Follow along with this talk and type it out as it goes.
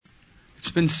It's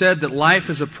been said that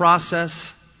life is a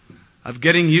process of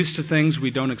getting used to things we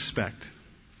don't expect.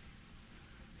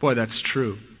 Boy, that's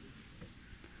true.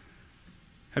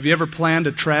 Have you ever planned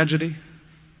a tragedy?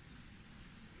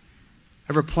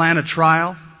 Ever plan a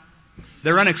trial?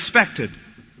 They're unexpected.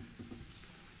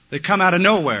 They come out of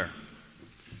nowhere.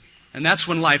 And that's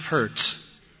when life hurts.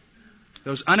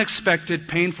 Those unexpected,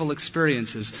 painful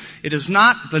experiences. It is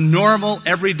not the normal,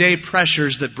 everyday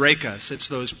pressures that break us. It's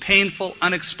those painful,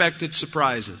 unexpected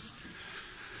surprises.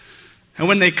 And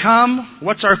when they come,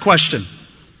 what's our question?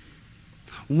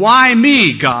 Why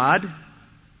me, God?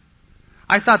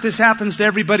 I thought this happens to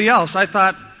everybody else. I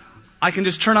thought I can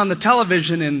just turn on the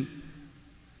television and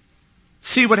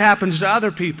see what happens to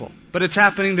other people. But it's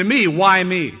happening to me. Why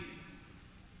me?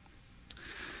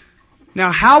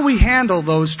 Now, how we handle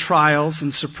those trials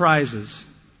and surprises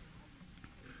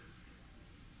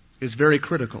is very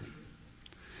critical.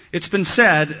 It's been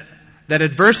said that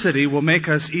adversity will make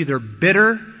us either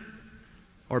bitter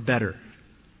or better.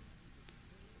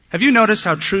 Have you noticed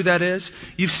how true that is?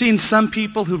 You've seen some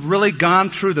people who've really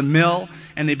gone through the mill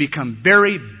and they become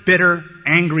very bitter,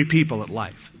 angry people at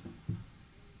life.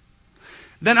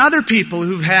 Then other people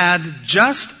who've had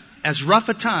just as rough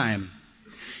a time,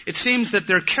 it seems that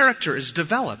their character is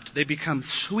developed. They become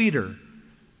sweeter.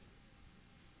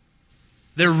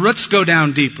 Their roots go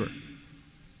down deeper.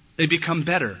 They become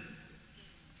better.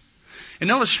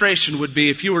 An illustration would be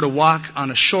if you were to walk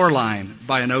on a shoreline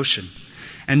by an ocean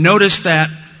and notice that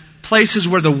places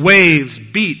where the waves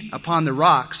beat upon the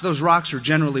rocks, those rocks are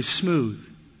generally smooth.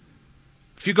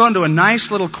 If you go into a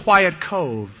nice little quiet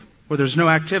cove where there's no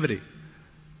activity,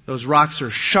 those rocks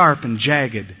are sharp and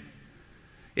jagged.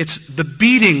 It's the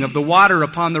beating of the water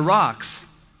upon the rocks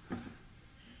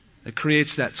that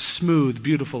creates that smooth,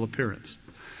 beautiful appearance.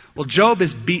 Well, Job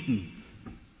is beaten.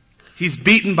 He's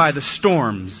beaten by the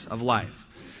storms of life.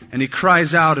 And he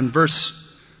cries out in verse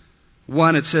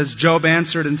 1, it says, Job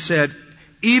answered and said,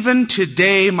 even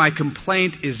today my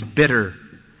complaint is bitter.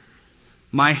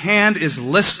 My hand is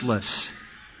listless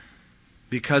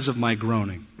because of my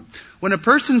groaning. When a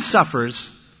person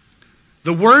suffers,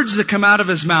 the words that come out of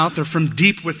his mouth are from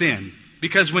deep within.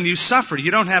 Because when you suffer, you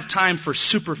don't have time for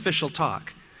superficial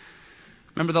talk.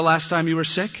 Remember the last time you were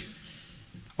sick?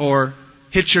 Or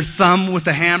hit your thumb with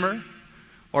a hammer?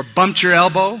 Or bumped your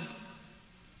elbow?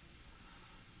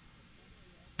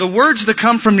 The words that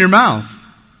come from your mouth,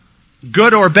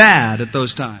 good or bad at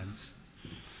those times,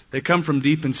 they come from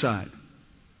deep inside.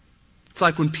 It's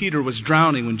like when Peter was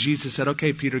drowning, when Jesus said,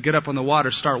 okay, Peter, get up on the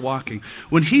water, start walking.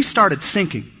 When he started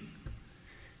sinking,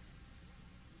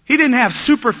 he didn't have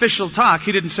superficial talk.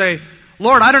 He didn't say,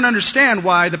 Lord, I don't understand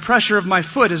why the pressure of my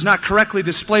foot is not correctly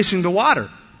displacing the water.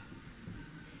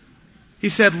 He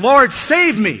said, Lord,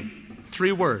 save me.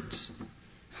 3 words.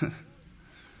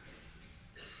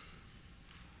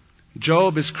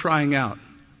 Job is crying out.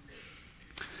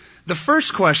 The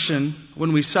first question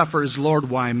when we suffer is, Lord,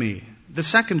 why me? The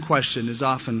second question is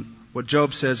often what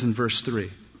Job says in verse 3.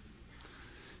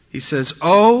 He says,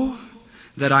 oh,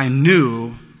 that I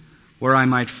knew where I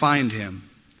might find him,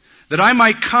 that I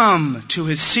might come to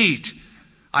his seat.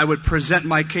 I would present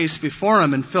my case before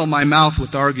him and fill my mouth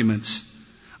with arguments.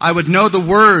 I would know the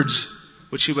words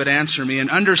which he would answer me and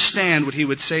understand what he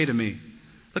would say to me.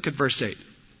 Look at verse 8.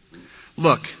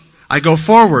 Look, I go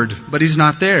forward, but he's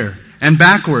not there, and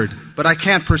backward, but I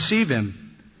can't perceive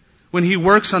him. When he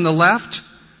works on the left,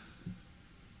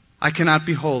 I cannot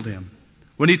behold him.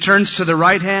 When he turns to the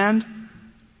right hand,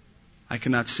 I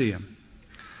cannot see him.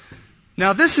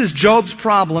 Now this is Job's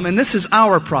problem, and this is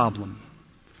our problem.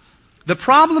 The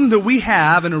problem that we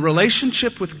have in a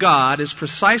relationship with God is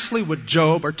precisely what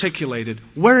Job articulated.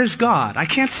 Where is God? I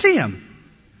can't see him.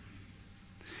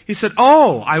 He said,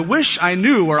 oh, I wish I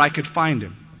knew where I could find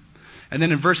him. And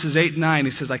then in verses 8 and 9,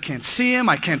 he says, I can't see him,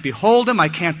 I can't behold him, I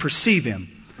can't perceive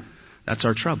him. That's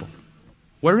our trouble.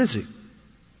 Where is he?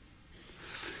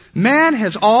 Man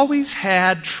has always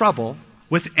had trouble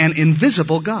with an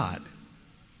invisible God.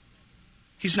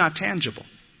 He's not tangible.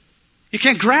 You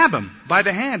can't grab him by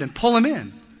the hand and pull him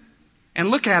in and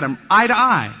look at him eye to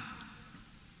eye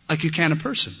like you can a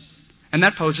person. And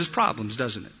that poses problems,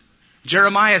 doesn't it?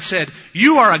 Jeremiah said,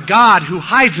 you are a God who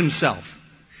hides himself.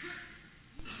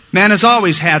 Man has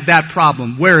always had that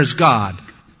problem. Where is God?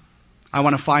 I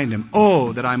want to find him.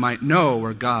 Oh, that I might know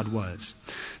where God was.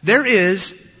 There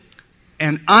is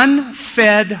an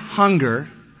unfed hunger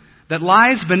that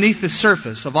lies beneath the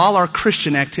surface of all our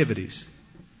Christian activities.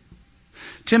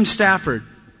 Tim Stafford,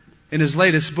 in his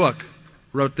latest book,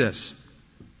 wrote this.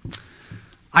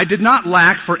 I did not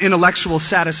lack for intellectual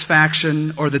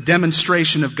satisfaction or the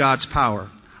demonstration of God's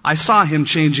power. I saw him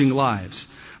changing lives.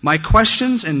 My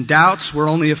questions and doubts were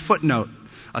only a footnote,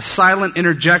 a silent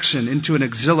interjection into an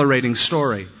exhilarating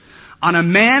story. On a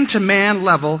man-to-man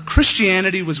level,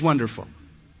 Christianity was wonderful.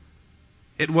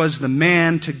 It was the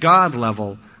man-to-God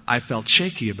level I felt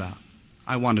shaky about.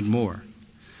 I wanted more.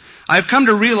 I've come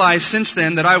to realize since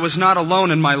then that I was not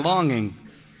alone in my longing.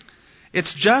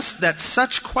 It's just that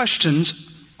such questions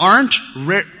aren't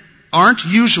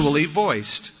usually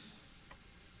voiced.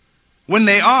 When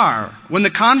they are, when the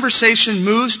conversation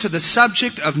moves to the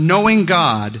subject of knowing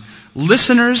God,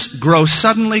 listeners grow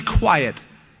suddenly quiet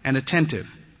and attentive.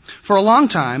 For a long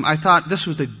time, I thought this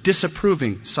was a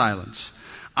disapproving silence.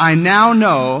 I now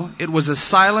know it was a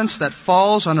silence that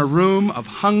falls on a room of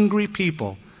hungry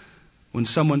people when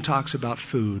someone talks about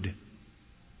food.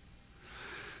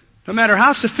 No matter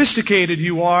how sophisticated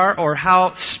you are or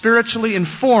how spiritually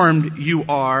informed you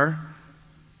are,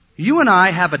 you and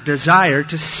I have a desire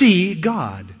to see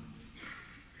God.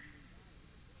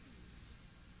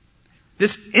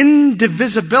 This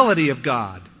indivisibility of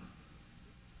God.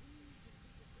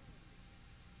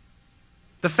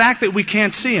 The fact that we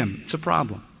can't see Him, it's a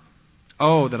problem.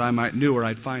 Oh, that I might knew where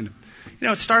I'd find Him. You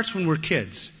know, it starts when we're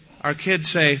kids. Our kids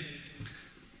say,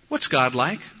 what's God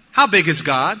like? How big is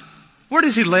God? Where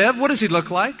does He live? What does He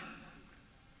look like?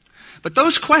 But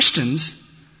those questions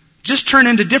just turn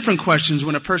into different questions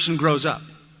when a person grows up.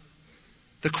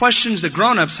 The questions that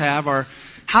grown-ups have are,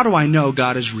 how do I know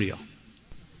God is real?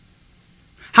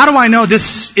 How do I know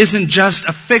this isn't just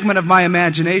a figment of my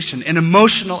imagination, an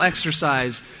emotional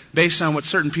exercise based on what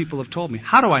certain people have told me?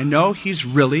 How do I know He's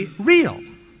really real?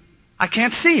 I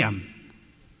can't see Him.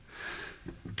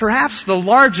 Perhaps the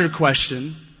larger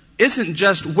question isn't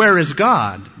just where is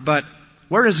God, but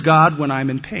where is God when I'm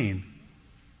in pain?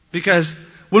 Because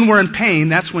when we're in pain,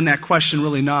 that's when that question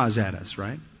really gnaws at us,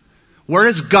 right? Where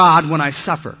is God when I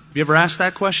suffer? Have you ever asked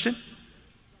that question?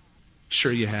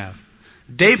 Sure you have.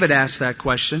 David asked that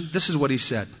question. This is what he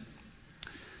said.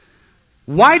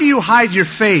 Why do you hide your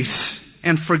face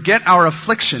and forget our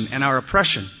affliction and our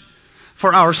oppression?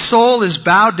 For our soul is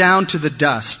bowed down to the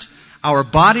dust. Our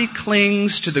body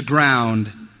clings to the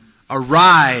ground.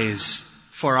 Arise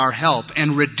for our help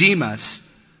and redeem us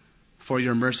for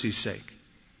your mercy's sake.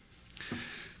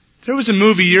 There was a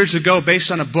movie years ago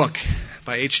based on a book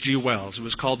by H.G. Wells. It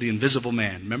was called The Invisible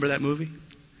Man. Remember that movie?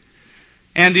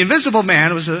 And The Invisible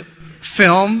Man was a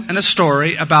film and a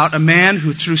story about a man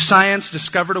who through science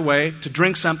discovered a way to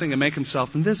drink something and make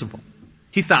himself invisible.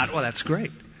 He thought, well, that's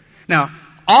great. Now,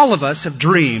 all of us have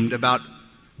dreamed about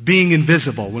being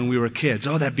invisible when we were kids.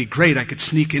 Oh, that'd be great. I could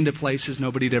sneak into places.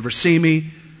 Nobody'd ever see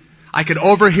me. I could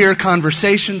overhear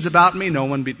conversations about me. No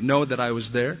one would know that I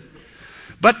was there.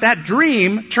 But that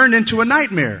dream turned into a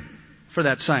nightmare for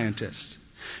that scientist.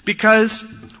 Because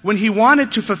when he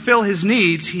wanted to fulfill his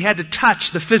needs, he had to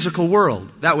touch the physical world,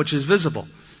 that which is visible.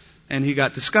 And he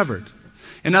got discovered.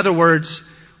 In other words,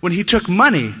 when he took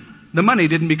money, the money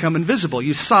didn't become invisible.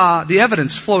 You saw the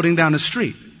evidence floating down the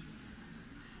street.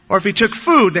 Or if he took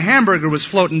food, the hamburger was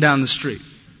floating down the street.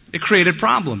 It created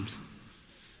problems.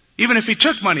 Even if he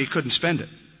took money, he couldn't spend it.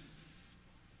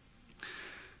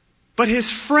 But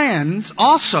his friends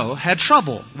also had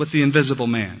trouble with the invisible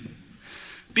man.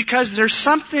 Because there's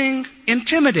something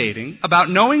intimidating about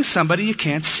knowing somebody you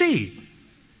can't see.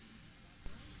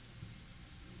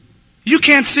 You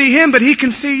can't see him, but he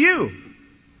can see you.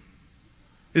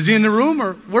 Is he in the room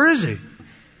or where is he?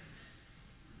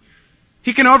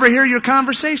 He can overhear your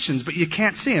conversations, but you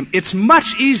can't see him. It's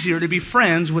much easier to be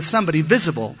friends with somebody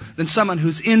visible than someone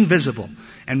who's invisible.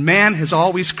 And man has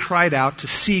always cried out to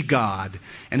see God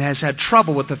and has had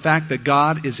trouble with the fact that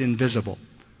God is invisible.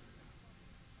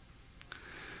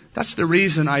 That's the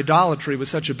reason idolatry was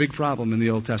such a big problem in the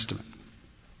Old Testament.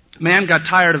 Man got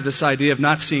tired of this idea of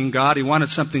not seeing God. He wanted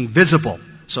something visible.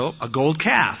 So, a gold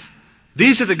calf.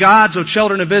 These are the gods, O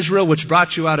children of Israel, which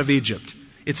brought you out of Egypt.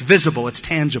 It's visible, it's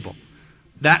tangible.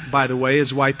 That, by the way,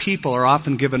 is why people are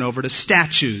often given over to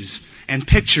statues and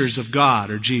pictures of God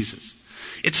or Jesus.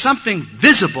 It's something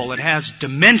visible. It has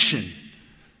dimension.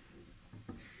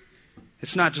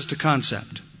 It's not just a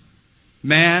concept.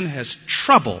 Man has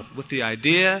trouble with the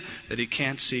idea that he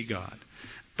can't see God,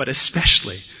 but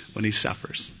especially when he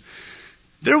suffers.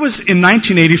 There was, in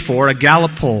 1984, a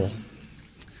Gallup poll,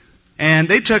 and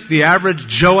they took the average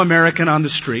Joe American on the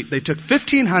street. They took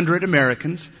 1,500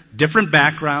 Americans, different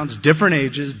backgrounds, different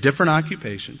ages, different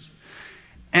occupations,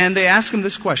 and they asked them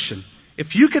this question.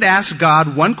 If you could ask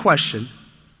God one question,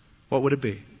 what would it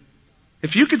be?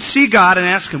 If you could see God and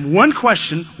ask Him one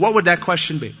question, what would that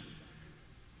question be?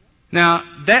 Now,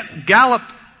 that Gallup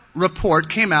report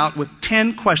came out with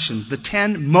 10 questions, the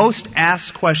 10 most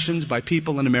asked questions by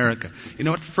people in America. You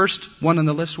know what the first one on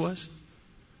the list was?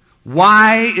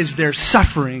 Why is there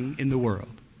suffering in the world?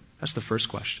 That's the first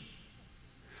question.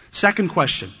 Second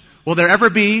question, will there ever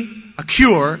be a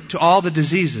cure to all the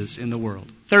diseases in the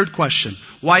world? Third question,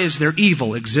 why is there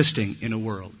evil existing in a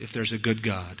world if there's a good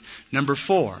God? Number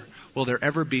 4, will there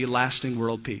ever be lasting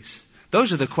world peace?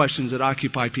 Those are the questions that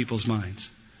occupy people's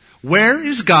minds. Where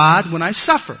is God when I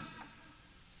suffer?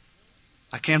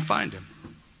 I can't find Him.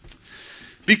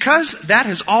 Because that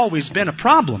has always been a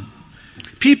problem.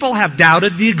 People have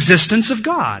doubted the existence of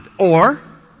God, or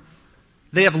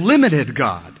they have limited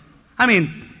God. I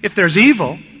mean, if there's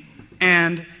evil,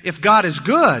 and if God is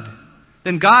good,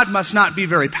 then God must not be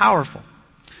very powerful.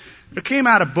 There came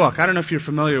out a book, I don't know if you're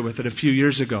familiar with it, a few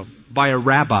years ago, by a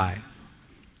rabbi,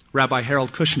 Rabbi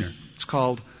Harold Kushner. It's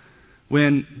called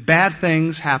When Bad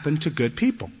Things Happen to Good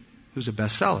People. It was a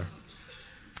bestseller.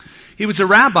 He was a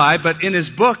rabbi, but in his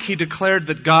book he declared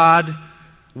that God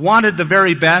wanted the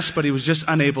very best, but He was just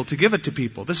unable to give it to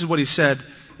people. This is what he said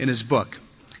in his book.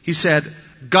 He said,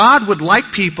 God would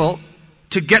like people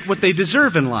to get what they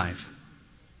deserve in life,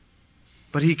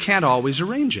 but He can't always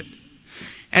arrange it.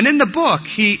 And in the book,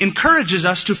 he encourages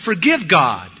us to forgive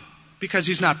God because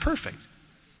He's not perfect.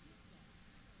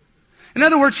 In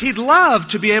other words, He'd love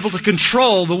to be able to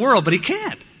control the world, but He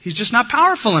can't. He's just not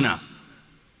powerful enough.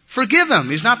 Forgive Him.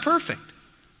 He's not perfect.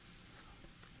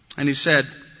 And he said,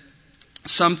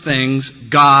 some things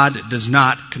God does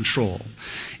not control.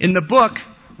 In the book,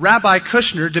 Rabbi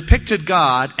Kushner depicted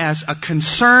God as a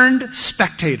concerned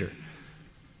spectator,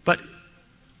 but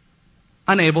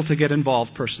unable to get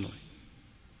involved personally.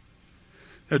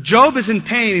 Now, Job is in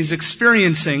pain. He's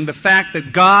experiencing the fact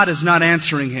that God is not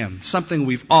answering him, something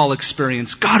we've all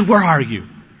experienced. God, where are you?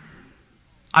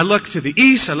 I look to the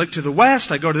east, I look to the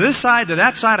west, I go to this side, to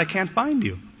that side, I can't find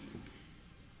you.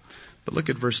 But look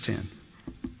at verse 10.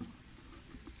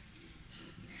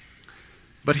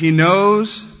 But He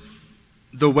knows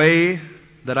the way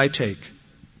that I take.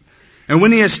 And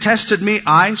when He has tested me,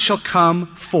 I shall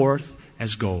come forth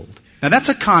as gold. Now that's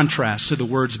a contrast to the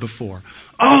words before.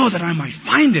 Oh, that I might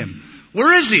find Him.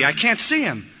 Where is He? I can't see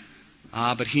Him.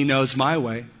 But He knows my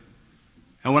way.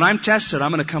 And when I'm tested,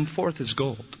 I'm going to come forth as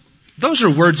gold. Those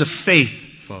are words of faith,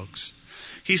 folks.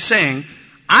 He's saying,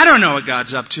 I don't know what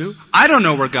God's up to. I don't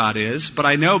know where God is, but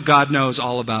I know God knows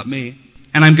all about me.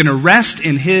 And I'm going to rest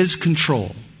in His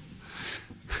control.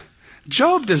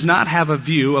 Job does not have a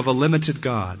view of a limited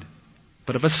God,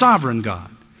 but of a sovereign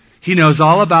God. He knows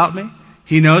all about me.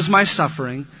 He knows my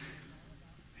suffering.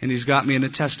 And He's got me in a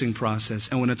testing process.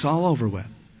 And when it's all over with,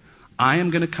 I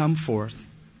am going to come forth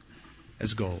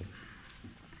as gold.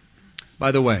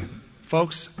 By the way,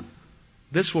 folks,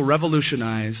 this will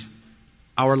revolutionize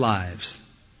our lives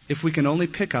if we can only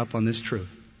pick up on this truth.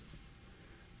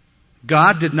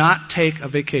 God did not take a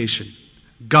vacation.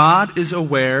 God is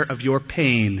aware of your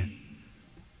pain.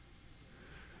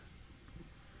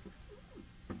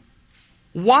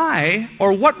 Why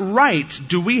or what right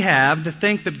do we have to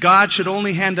think that God should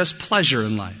only hand us pleasure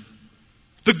in life?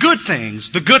 The good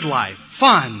things, the good life,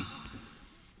 fun.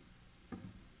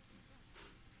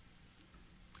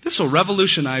 This will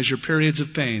revolutionize your periods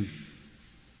of pain.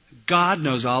 God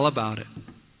knows all about it.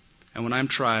 And when I'm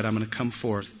tried, I'm going to come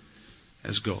forth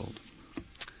as gold.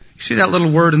 You see that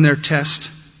little word in there, test?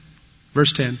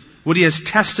 Verse 10. When He has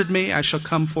tested me, I shall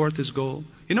come forth as gold.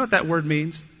 You know what that word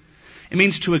means? It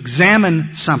means to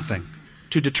examine something,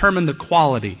 to determine the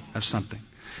quality of something.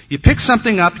 You pick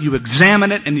something up, you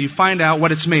examine it, and you find out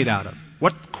what it's made out of.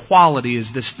 What quality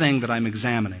is this thing that I'm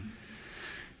examining?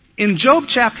 In Job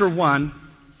chapter 1,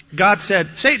 God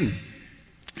said, Satan,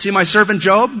 see my servant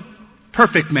Job?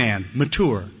 Perfect man,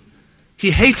 mature.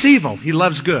 He hates evil, he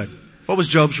loves good. What was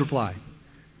Job's reply?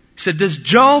 He said, does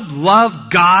Job love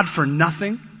God for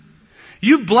nothing?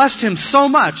 You've blessed him so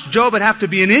much, Job would have to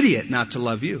be an idiot not to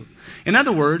love you. In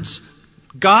other words,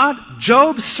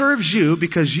 Job serves you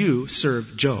because you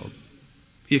serve Job.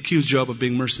 He accused Job of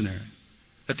being mercenary.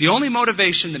 That the only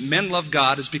motivation that men love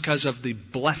God is because of the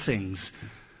blessings,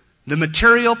 the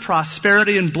material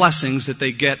prosperity and blessings that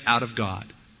they get out of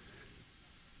God.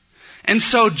 And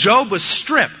so Job was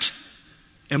stripped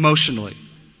emotionally,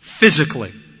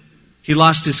 physically. He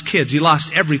lost his kids. He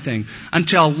lost everything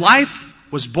until life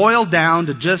was boiled down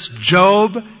to just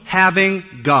Job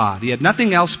having God. He had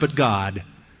nothing else but God.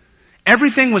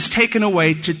 Everything was taken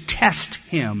away to test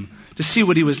him, to see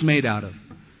what he was made out of.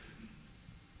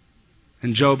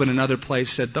 And Job in another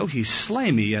place said, though He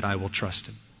slay me, yet I will trust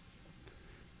Him.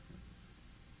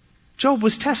 Job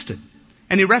was tested,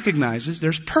 and he recognizes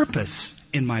there's purpose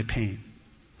in my pain.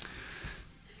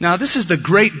 Now, this is the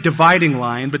great dividing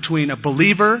line between a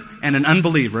believer and an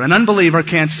unbeliever. An unbeliever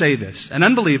can't say this. An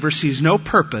unbeliever sees no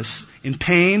purpose in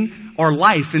pain or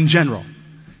life in general.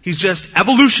 He's just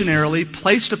evolutionarily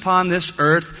placed upon this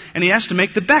earth, and he has to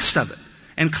make the best of it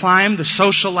and climb the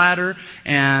social ladder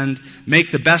and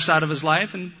make the best out of his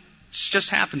life, and it's just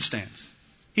happenstance.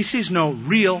 He sees no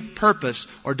real purpose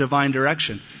or divine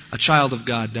direction. A child of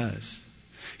God does.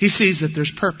 He sees that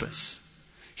there's purpose.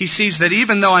 He sees that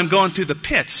even though I'm going through the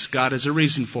pits, God has a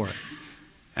reason for it.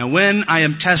 And when I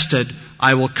am tested,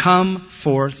 I will come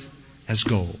forth as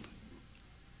gold.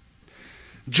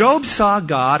 Job saw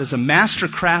God as a master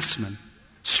craftsman,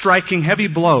 striking heavy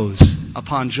blows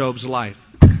upon Job's life.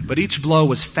 But each blow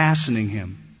was fastening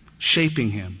him,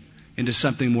 shaping him into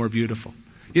something more beautiful.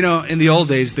 You know, in the old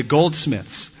days, the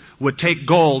goldsmiths would take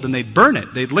gold and they'd burn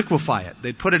it. They'd liquefy it.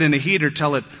 They'd put it in a heater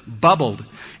till it bubbled.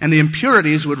 And the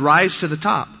impurities would rise to the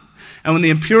top. And when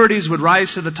the impurities would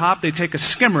rise to the top, they'd take a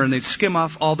skimmer and they'd skim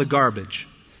off all the garbage.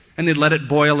 And they'd let it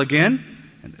boil again.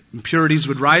 And the impurities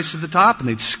would rise to the top and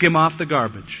they'd skim off the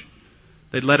garbage.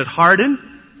 They'd let it harden.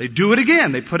 They'd do it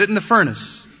again. They'd put it in the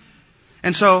furnace.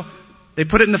 And so they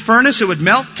put it in the furnace. It would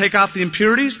melt, take off the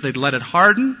impurities. They'd let it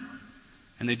harden.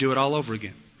 And they'd do it all over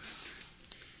again.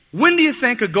 When do you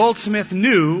think a goldsmith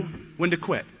knew when to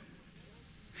quit?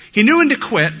 He knew when to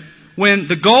quit when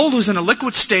the gold was in a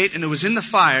liquid state and it was in the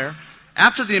fire.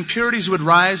 After the impurities would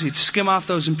rise, he'd skim off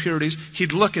those impurities.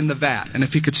 He'd look in the vat. And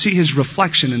if he could see his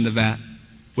reflection in the vat,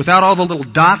 without all the little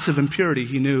dots of impurity,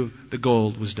 he knew the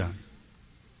gold was done.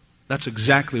 That's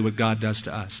exactly what God does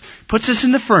to us. Puts us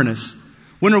in the furnace.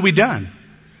 When are we done?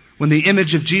 When the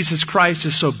image of Jesus Christ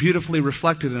is so beautifully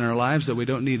reflected in our lives that we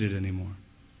don't need it anymore.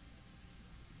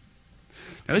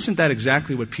 Now, isn't that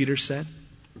exactly what Peter said?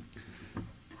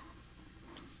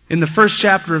 In the first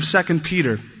chapter of 2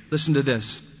 Peter, listen to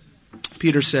this.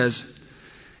 Peter says,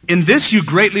 "In this you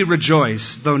greatly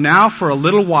rejoice, though now for a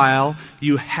little while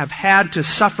you have had to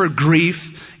suffer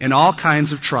grief in all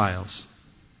kinds of trials.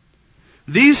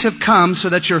 These have come so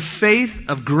that your faith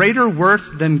of greater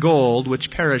worth than gold,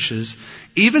 which perishes,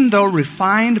 even though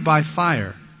refined by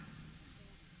fire,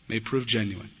 may prove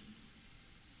genuine."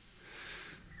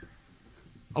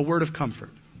 A word of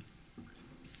comfort.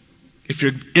 If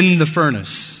you're in the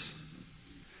furnace,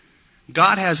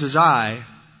 God has His eye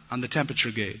on the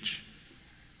temperature gauge.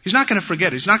 He's not going to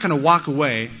forget it. He's not going to walk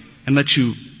away and let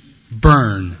you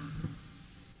burn.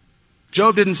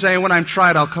 Job didn't say, when I'm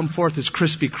tried, I'll come forth as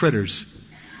crispy critters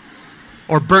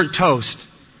or burnt toast.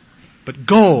 But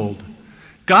gold.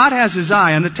 God has His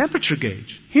eye on the temperature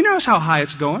gauge. He knows how high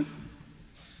it's going.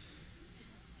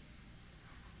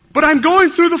 But I'm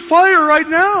going through the fire right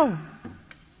now.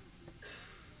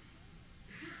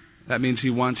 That means He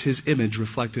wants His image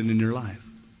reflected in your life.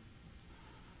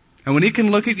 And when He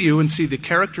can look at you and see the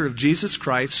character of Jesus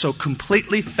Christ so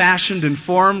completely fashioned and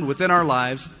formed within our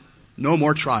lives, no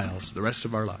more trials the rest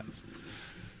of our lives.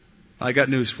 I got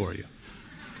news for you.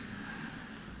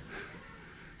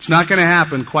 It's not going to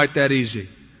happen quite that easy.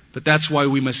 But that's why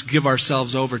we must give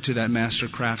ourselves over to that master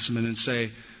craftsman and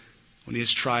say, when he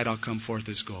is tried, I'll come forth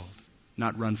as gold,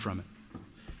 not run from it.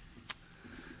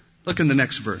 Look in the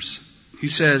next verse. He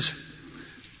says,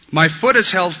 "My foot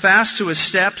is held fast to His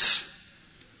steps.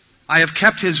 I have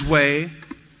kept His way.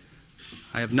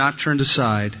 I have not turned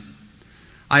aside.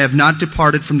 I have not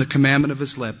departed from the commandment of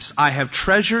His lips. I have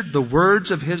treasured the words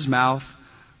of His mouth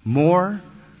more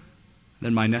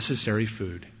than my necessary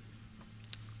food."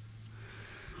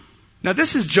 Now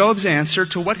this is Job's answer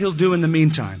to what he'll do in the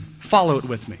meantime. Follow it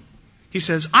with me. He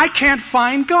says, I can't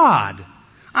find God.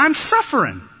 I'm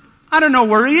suffering. I don't know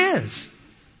where He is.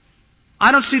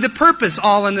 I don't see the purpose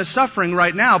all in this suffering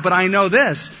right now, but I know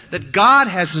this, that God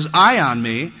has His eye on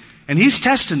me, and He's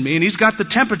testing me, and He's got the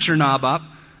temperature knob up.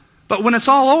 But when it's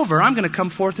all over, I'm going to come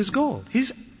forth as gold.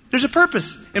 There's a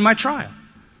purpose in my trial.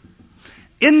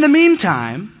 In the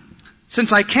meantime,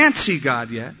 since I can't see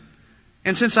God yet,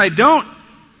 and since I don't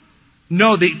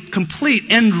know the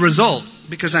complete end result,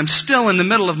 because I'm still in the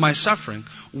middle of my suffering,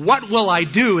 what will I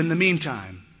do in the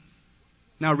meantime?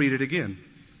 Now read it again.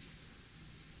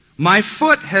 My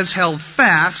foot has held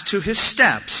fast to His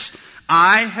steps.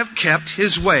 I have kept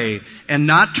His way and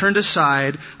not turned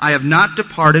aside. I have not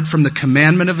departed from the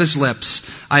commandment of His lips.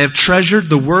 I have treasured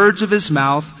the words of His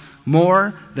mouth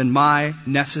more than my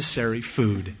necessary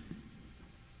food.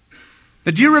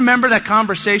 Now, do you remember that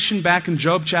conversation back in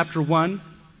Job chapter 1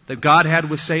 that God had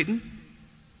with Satan?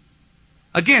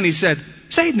 Again, He said,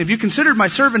 Satan, have you considered my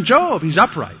servant Job? He's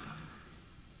upright.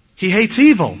 He hates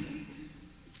evil.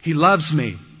 He loves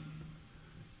me.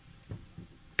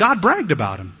 God bragged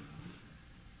about him.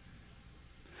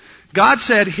 God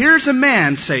said, here's a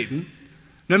man, Satan.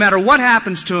 No matter what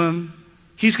happens to him,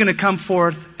 he's going to come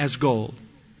forth as gold.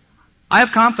 I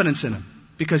have confidence in him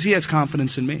because he has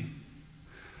confidence in me.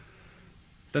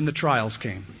 Then the trials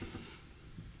came.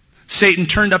 Satan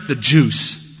turned up the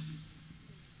juice,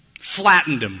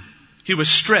 flattened him. He was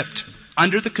stripped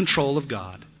under the control of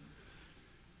God.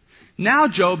 Now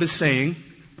Job is saying,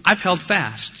 I've held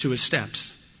fast to his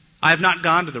steps. I have not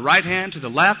gone to the right hand, to the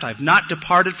left. I have not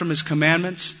departed from his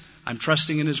commandments. I'm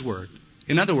trusting in his word.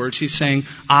 In other words, he's saying,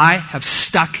 I have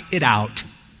stuck it out.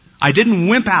 I didn't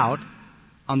wimp out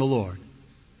on the Lord.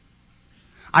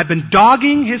 I've been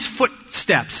dogging his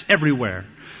footsteps everywhere.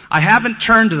 I haven't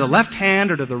turned to the left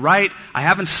hand or to the right. I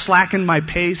haven't slackened my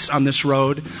pace on this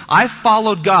road. I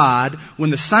followed God when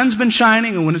the sun's been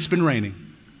shining and when it's been raining.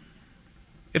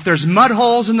 If there's mud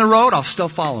holes in the road, I'll still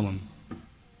follow him.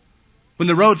 When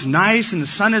the road's nice and the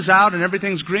sun is out and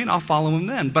everything's green, I'll follow him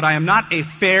then. But I am not a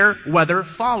fair weather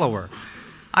follower.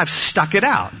 I've stuck it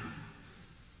out.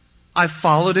 I've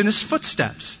followed in his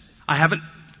footsteps. I haven't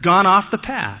gone off the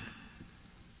path.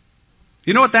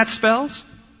 You know what that spells?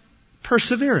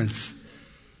 Perseverance.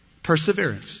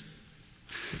 Perseverance.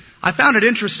 I found it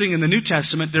interesting in the New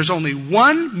Testament, there's only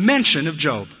one mention of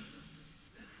Job.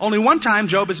 Only one time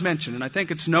Job is mentioned, and I think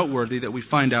it's noteworthy that we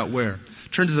find out where.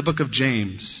 Turn to the book of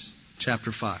James,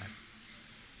 chapter 5.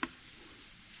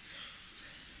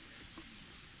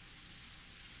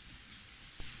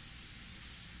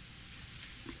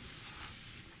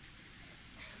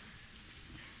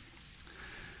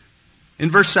 In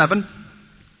verse 7,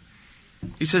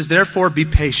 he says, therefore be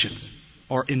patient,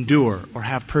 or endure, or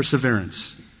have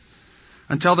perseverance,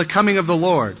 until the coming of the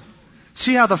Lord.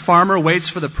 See how the farmer waits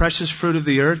for the precious fruit of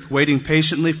the earth, waiting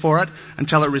patiently for it,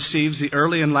 until it receives the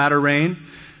early and latter rain?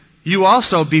 You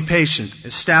also be patient.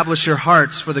 Establish your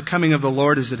hearts, for the coming of the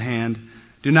Lord is at hand.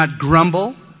 Do not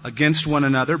grumble against one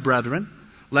another, brethren,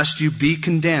 lest you be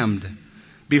condemned.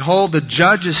 Behold, the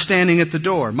judge is standing at the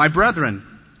door. My brethren,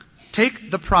 take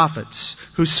the prophets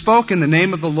who spoke in the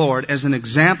name of the Lord as an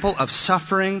example of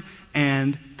suffering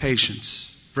and patience.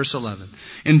 Verse 11.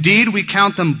 Indeed, we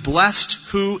count them blessed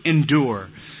who endure.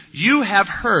 You have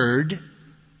heard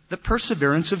the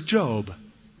perseverance of Job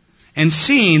and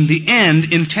seen the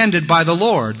end intended by the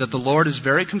Lord, that the Lord is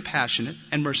very compassionate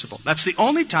and merciful. That's the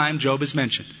only time Job is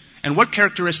mentioned. And what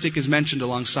characteristic is mentioned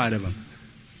alongside of him?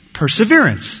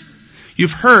 Perseverance.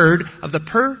 You've heard of the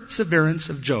perseverance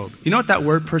of Job. You know what that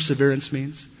word perseverance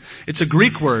means? It's a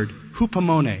Greek word,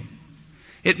 hupomone.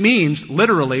 It means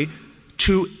literally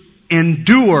to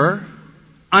endure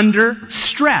under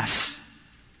stress.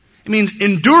 It means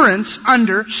endurance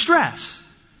under stress.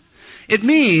 It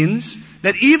means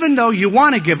that even though you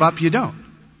want to give up, you don't.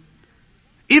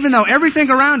 Even though everything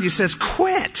around you says,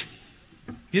 quit,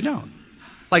 you don't.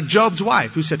 Like Job's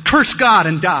wife who said, curse God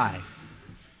and die.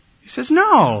 He says,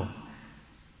 no.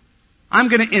 I'm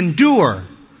going to endure.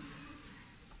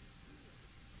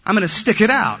 I'm going to stick it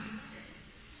out.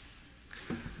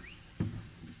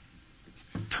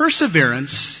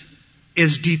 Perseverance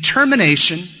is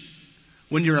determination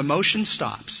when your emotion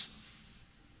stops.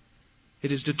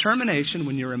 It is determination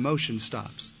when your emotion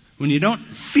stops. When you don't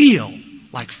feel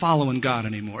like following God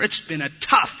anymore. It's been a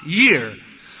tough year.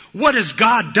 What has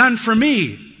God done for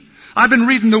me? I've been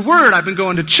reading the Word. I've been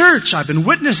going to church. I've been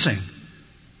witnessing.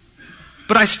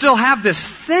 But I still have this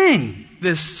thing,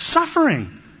 this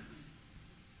suffering.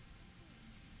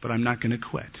 But I'm not going to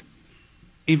quit.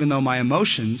 Even though my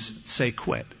emotions say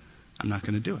quit, I'm not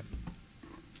going to do it.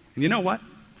 And you know what?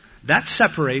 That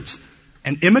separates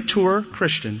an immature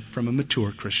Christian from a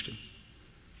mature Christian.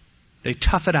 They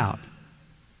tough it out.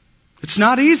 It's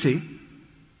not easy,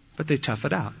 but they tough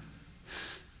it out.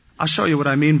 I'll show you what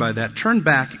I mean by that. Turn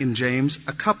back in James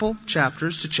a couple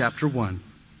chapters to chapter 1.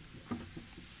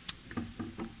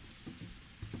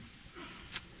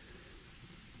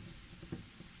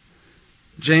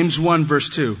 James 1 verse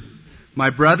 2.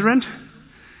 My brethren,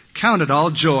 count it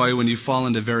all joy when you fall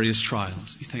into various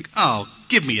trials. You think, oh,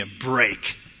 give me a break.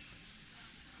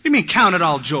 What do you mean count it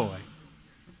all joy?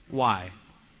 Why?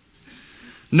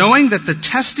 Knowing that the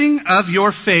testing of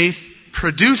your faith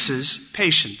produces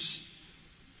patience.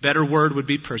 Better word would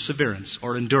be perseverance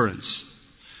or endurance.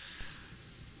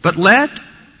 But let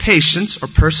patience or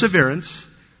perseverance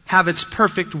have its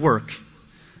perfect work,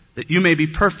 that you may be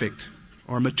perfect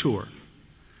or mature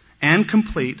and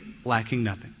complete, lacking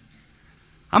nothing.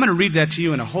 I'm going to read that to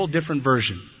you in a whole different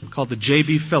version called the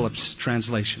J.B. Phillips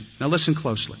translation. Now listen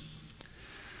closely.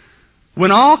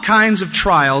 When all kinds of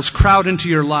trials crowd into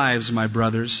your lives, my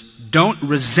brothers, don't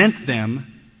resent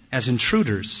them as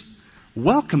intruders.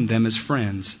 Welcome them as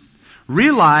friends.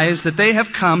 Realize that they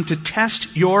have come to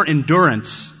test your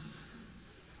endurance.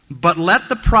 But let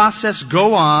the process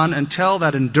go on until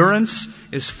that endurance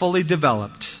is fully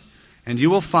developed, and you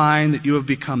will find that you have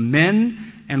become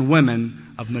men and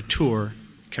women of mature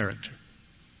character.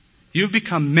 You've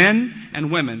become men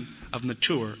and women of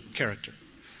mature character.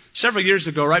 Several years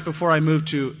ago, right before I moved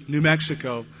to New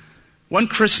Mexico, one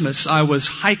Christmas I was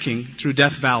hiking through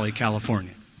Death Valley,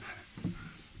 California.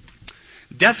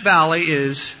 Death Valley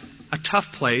is a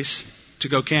tough place to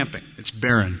go camping. It's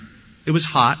barren. It was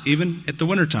hot, even at the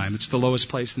wintertime. It's the lowest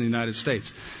place in the United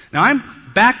States. Now, I'm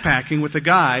backpacking with a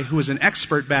guy who was an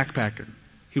expert backpacker.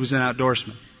 He was an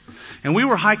outdoorsman. And we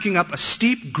were hiking up a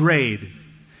steep grade.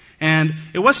 And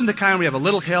it wasn't the kind where you have a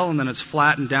little hill and then it's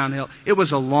flat and downhill. It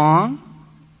was a long,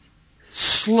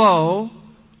 slow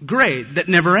grade that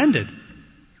never ended.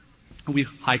 We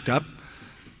hiked up.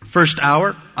 First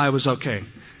hour, I was okay.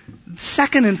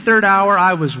 Second and third hour,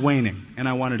 I was waning, and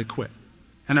I wanted to quit.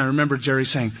 And I remember Jerry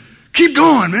saying, "Keep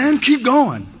going, man, keep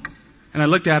going." And I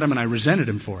looked at him and I resented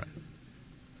him for it.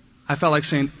 I felt like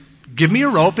saying, "Give me a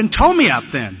rope and tow me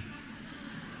up then."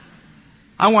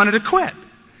 I wanted to quit.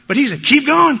 But he said, "Keep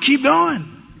going, keep going."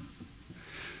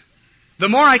 The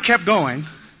more I kept going,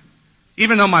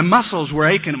 even though my muscles were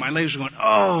aching and my legs were going,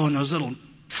 oh, and those little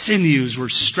sinews were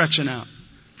stretching out.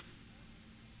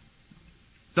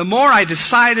 The more I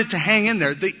decided to hang in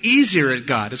there, the easier it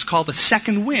got. It's called a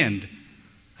second wind.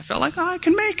 I felt like, I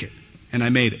can make it. And I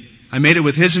made it. I made it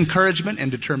with his encouragement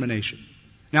and determination.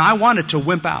 Now, I wanted to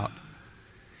wimp out.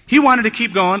 He wanted to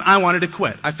keep going. I wanted to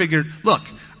quit. I figured, look,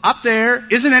 up there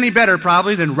isn't any better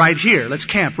probably than right here. Let's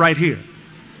camp right here.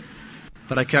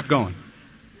 But I kept going.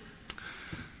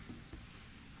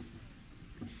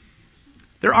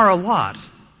 There are a lot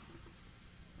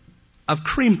of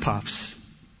cream puffs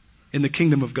in the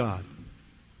kingdom of God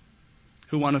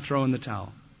who want to throw in the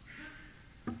towel.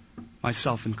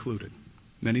 Myself included,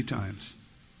 many times.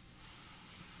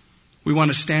 We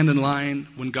want to stand in line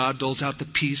when God doles out the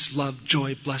peace, love,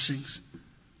 joy, blessings.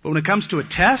 But when it comes to a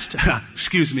test,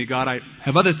 excuse me, God, I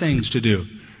have other things to do.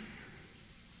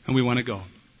 And we want to go.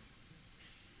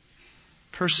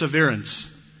 Perseverance,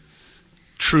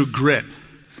 true grit,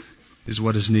 is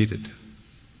what is needed.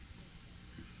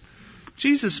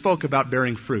 Jesus spoke about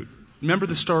bearing fruit. Remember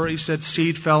the story? He said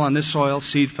seed fell on this soil,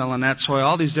 seed fell on that soil,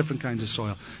 all these different kinds of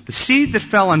soil. The seed that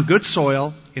fell on good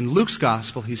soil, in Luke's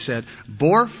gospel, he said,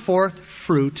 bore forth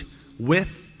fruit with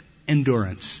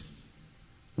endurance,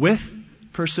 with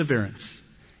perseverance.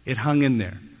 It hung in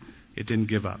there. It didn't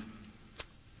give up.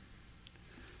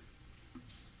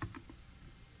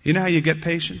 You know how you get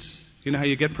patience? You know how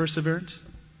you get perseverance?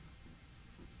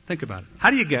 Think about it. How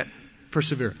do you get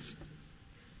perseverance?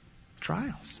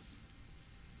 Trials.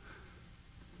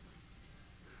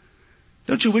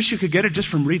 Don't you wish you could get it just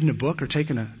from reading a book or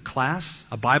taking a class,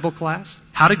 a Bible class?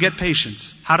 How to get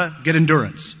patience, how to get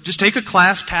endurance. Just take a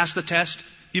class, pass the test,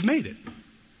 you've made it.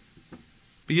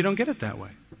 But you don't get it that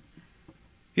way.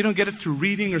 You don't get it through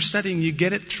reading or studying, you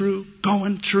get it through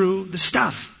going through the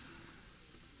stuff.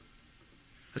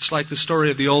 It's like the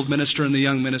story of the old minister and the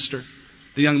young minister.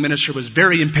 The young minister was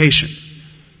very impatient.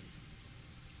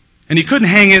 And he couldn't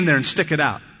hang in there and stick it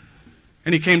out.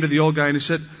 And he came to the old guy and he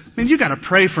said, "Man, you got to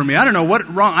pray for me. I don't know what's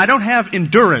wrong. I don't have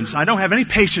endurance. I don't have any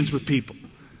patience with people.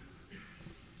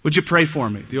 Would you pray for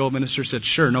me?" The old minister said,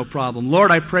 "Sure, no problem.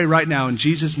 Lord, I pray right now in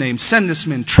Jesus' name, send this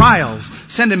man trials,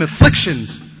 send him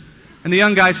afflictions." And the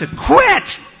young guy said,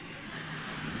 "Quit!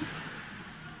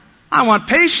 I want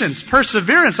patience,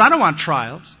 perseverance. I don't want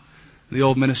trials." The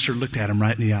old minister looked at him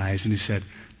right in the eyes and he said,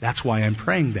 "That's why I'm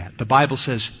praying that. The Bible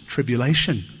says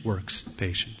tribulation works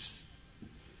patience."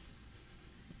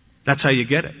 That's how you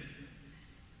get it.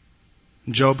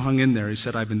 And Job hung in there. He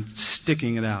said, "I've been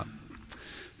sticking it out."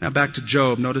 Now back to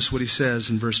Job. Notice what he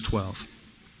says in verse 12.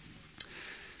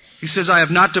 He says, "I have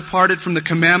not departed from the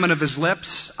commandment of his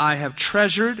lips. I have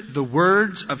treasured the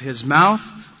words of his mouth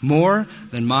more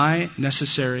than my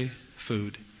necessary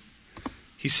food."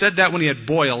 He said that when he had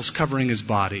boils covering his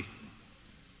body.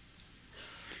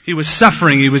 He was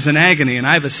suffering, he was in agony, and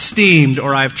I've esteemed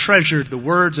or I've treasured the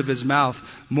words of his mouth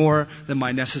more than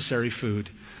my necessary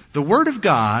food. The Word of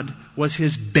God was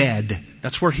his bed.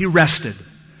 That's where he rested.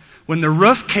 When the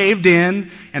roof caved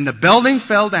in and the building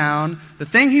fell down, the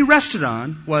thing he rested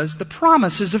on was the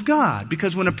promises of God.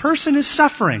 Because when a person is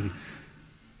suffering,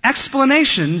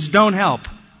 explanations don't help.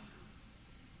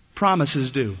 Promises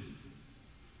do.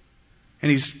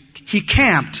 And he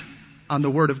camped on the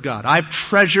Word of God. I've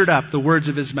treasured up the words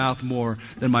of his mouth more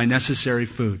than my necessary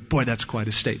food. Boy, that's quite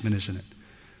a statement, isn't it?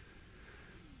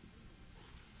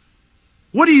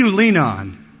 What do you lean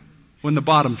on when the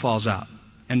bottom falls out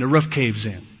and the roof caves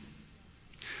in.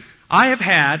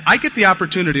 I get the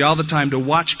opportunity all the time to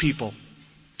watch people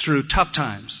through tough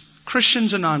times,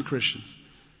 Christians and non-Christians.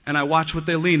 And I watch what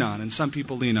they lean on. And some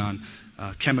people lean on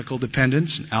chemical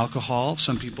dependence and alcohol.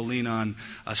 Some people lean on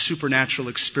supernatural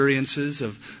experiences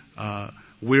of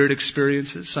weird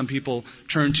experiences. Some people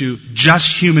turn to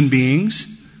just human beings.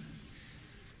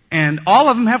 And all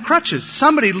of them have crutches.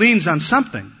 Somebody leans on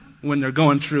something when they're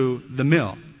going through the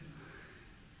mill.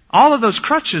 All of those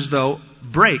crutches, though,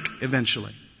 break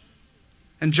eventually.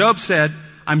 And Job said,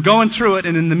 I'm going through it,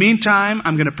 and in the meantime,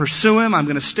 I'm going to pursue Him, I'm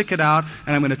going to stick it out,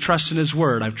 and I'm going to trust in His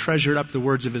Word. I've treasured up the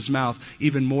words of His mouth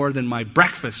even more than my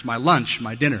breakfast, my lunch,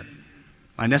 my dinner,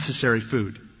 my necessary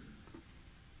food.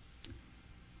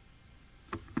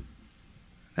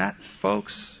 That,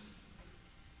 folks,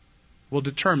 will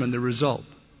determine the result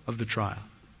of the trial.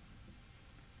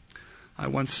 I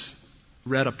once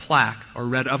read of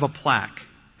a plaque,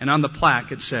 and on the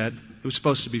plaque it said, it was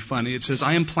supposed to be funny, it says,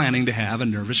 I am planning to have a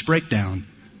nervous breakdown.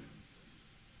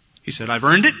 He said, I've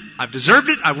earned it, I've deserved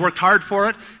it, I've worked hard for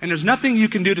it, and there's nothing you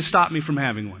can do to stop me from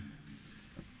having one.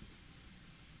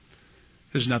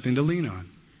 There's nothing to lean on.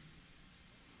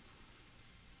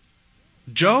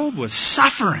 Job was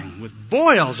suffering with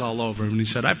boils all over him, and he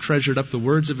said, I've treasured up the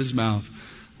words of His mouth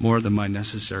more than my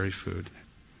necessary food.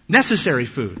 Necessary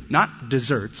food, not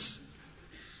desserts.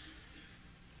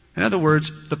 In other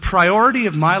words, the priority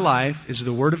of my life is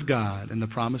the Word of God and the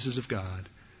promises of God.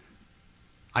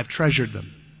 I've treasured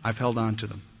them. I've held on to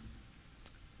them.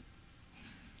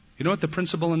 You know what the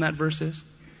principle in that verse is?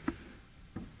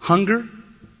 Hunger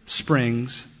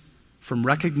springs from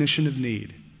recognition of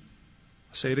need.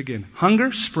 I'll say it again.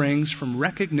 Hunger springs from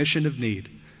recognition of need.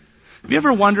 Have you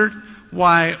ever wondered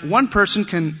why one person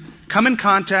can come in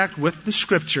contact with the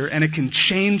Scripture and it can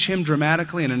change him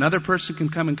dramatically, and another person can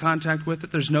come in contact with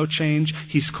it? There's no change.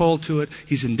 He's cold to it.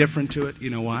 He's indifferent to it. You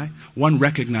know why? One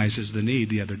recognizes the need,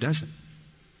 the other doesn't.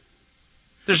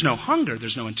 There's no hunger.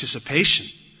 There's no anticipation.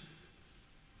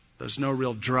 There's no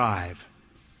real drive.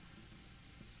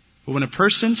 But when a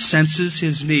person senses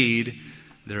his need,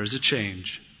 there is a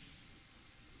change.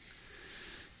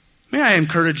 May I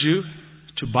encourage you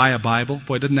to buy a Bible?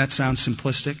 Boy, doesn't that sound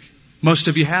simplistic? Most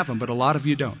of you have them, but a lot of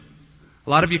you don't. A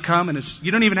lot of you come and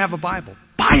you don't even have a Bible.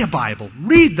 Buy a Bible.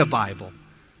 Read the Bible.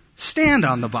 Stand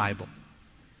on the Bible.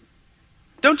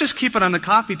 Don't just keep it on the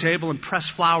coffee table and press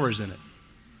flowers in it.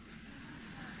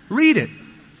 Read it.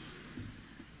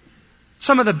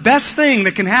 Some of the best thing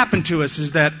that can happen to us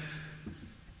is that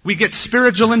we get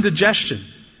spiritual indigestion.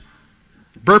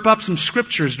 Burp up some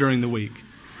scriptures during the week.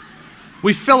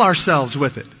 We fill ourselves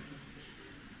with it.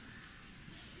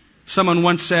 Someone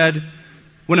once said,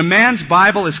 when a man's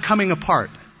Bible is coming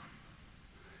apart,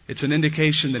 it's an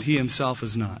indication that he himself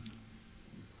is not.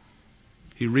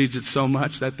 He reads it so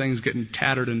much, that thing's getting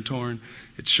tattered and torn.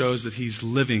 It shows that he's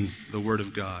living the Word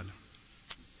of God.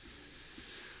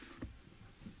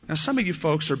 Now, some of you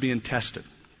folks are being tested.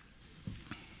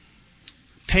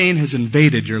 Pain has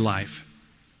invaded your life.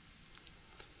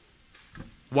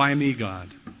 Why me, God?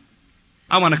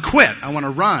 I want to quit. I want to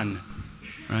run.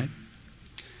 Right?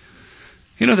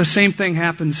 You know, the same thing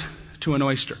happens to an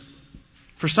oyster.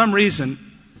 For some reason,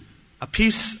 a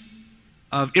piece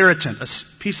of irritant,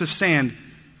 a piece of sand,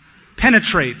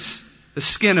 penetrates the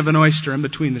skin of an oyster in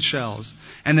between the shells.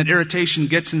 And that irritation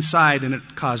gets inside and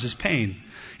it causes pain.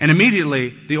 And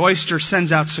immediately, the oyster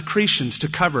sends out secretions to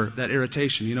cover that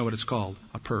irritation. You know what it's called?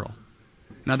 A pearl.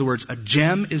 In other words, a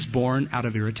gem is born out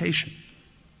of irritation.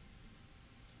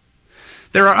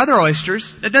 There are other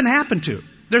oysters that doesn't happen to.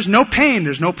 There's no pain,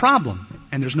 there's no problem,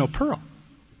 and there's no pearl.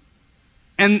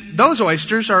 And those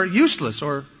oysters are useless,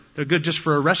 or they're good just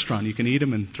for a restaurant. You can eat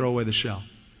them and throw away the shell.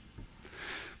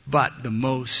 But the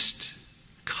most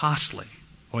costly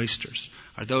oysters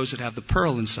are those that have the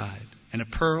pearl inside. And a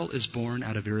pearl is born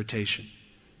out of irritation.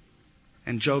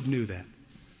 And Job knew that.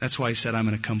 That's why he said, I'm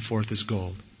going to come forth as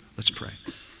gold. Let's pray.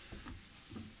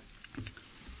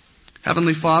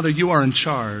 Heavenly Father, you are in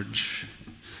charge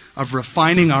of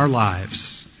refining our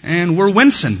lives. And we're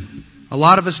wincing. A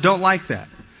lot of us don't like that.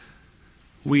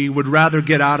 We would rather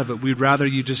get out of it. We'd rather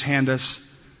you just hand us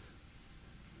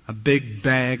a big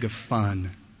bag of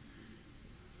fun.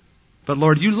 But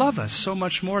Lord, you love us so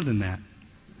much more than that.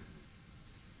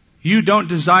 You don't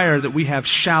desire that we have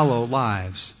shallow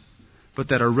lives, but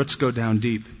that our roots go down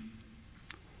deep.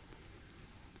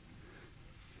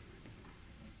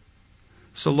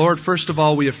 So Lord, first of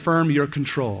all, we affirm your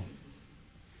control.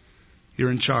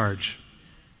 You're in charge.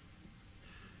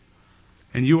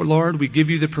 And you, Lord, we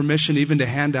give you the permission even to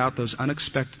hand out those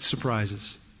unexpected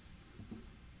surprises.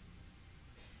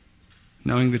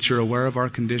 Knowing that you're aware of our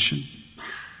condition,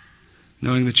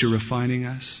 knowing that you're refining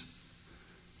us.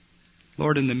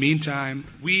 Lord, in the meantime,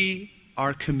 we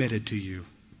are committed to you.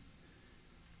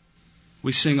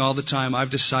 We sing all the time,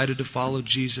 I've decided to follow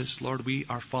Jesus. Lord, we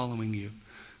are following you,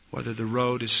 whether the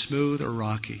road is smooth or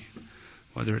rocky,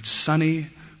 whether it's sunny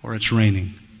or it's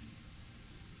raining.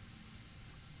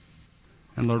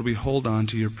 And Lord, we hold on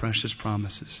to your precious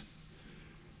promises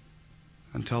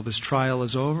until this trial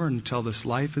is over, until this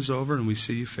life is over, and we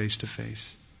see you face to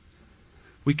face.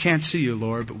 We can't see you,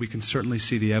 Lord, but we can certainly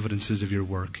see the evidences of your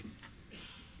work.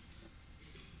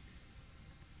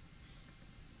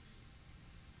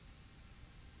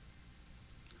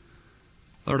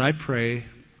 Lord, I pray,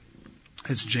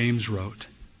 as James wrote,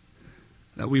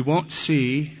 that we won't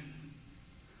see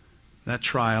that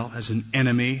trial as an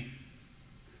enemy,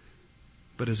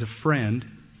 but as a friend,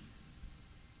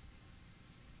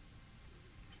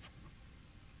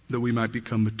 that we might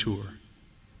become mature.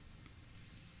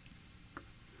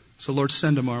 So, Lord,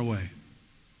 send them our way.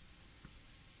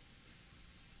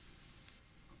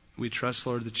 We trust,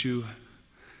 Lord, that you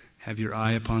have your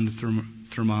eye upon the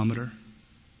thermometer.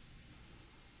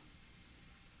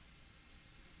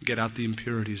 Get out the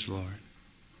impurities, Lord.